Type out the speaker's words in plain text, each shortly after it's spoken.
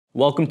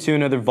Welcome to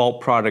another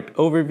Vault product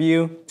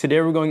overview. Today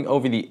we're going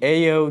over the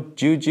AO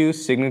Juju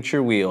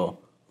signature wheel.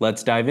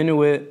 Let's dive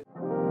into it.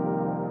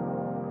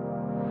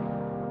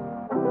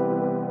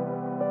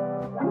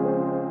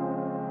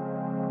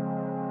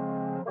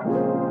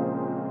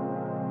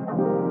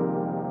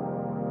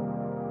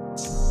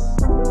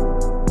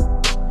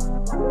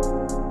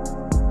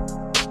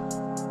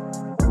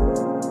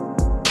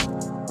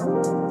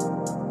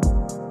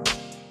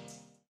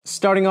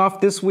 Starting off,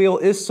 this wheel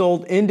is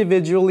sold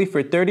individually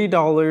for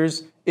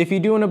 $30. If you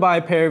do want to buy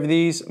a pair of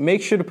these,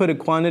 make sure to put a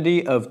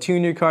quantity of 2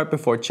 in your cart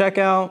before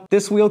checkout.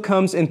 This wheel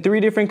comes in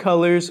 3 different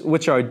colors,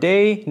 which are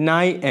day,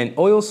 night, and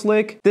oil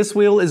slick. This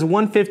wheel is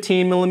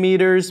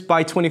 115mm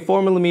by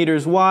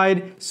 24mm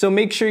wide, so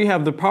make sure you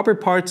have the proper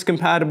parts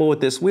compatible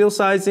with this wheel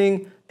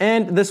sizing.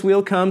 And this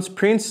wheel comes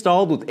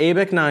pre-installed with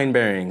ABEC 9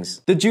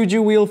 bearings. The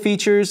Juju wheel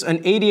features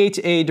an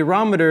 88A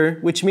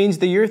durometer, which means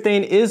the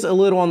urethane is a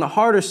little on the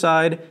harder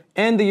side,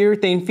 and the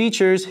urethane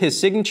features his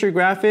signature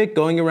graphic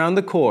going around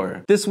the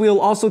core. This wheel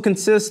also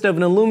consists of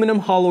an aluminum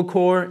hollow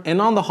core, and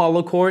on the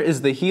hollow core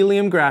is the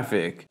helium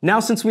graphic. Now,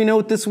 since we know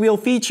what this wheel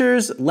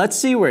features, let's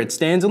see where it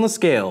stands on the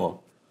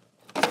scale.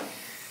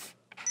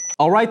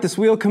 Alright, this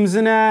wheel comes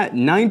in at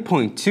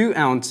 9.2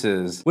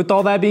 ounces. With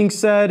all that being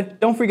said,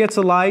 don't forget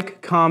to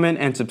like, comment,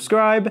 and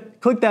subscribe.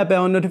 Click that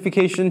bell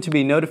notification to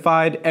be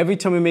notified every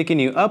time we make a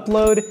new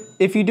upload.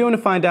 If you do want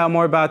to find out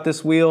more about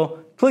this wheel,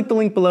 click the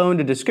link below in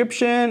the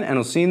description, and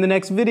I'll see you in the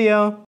next video.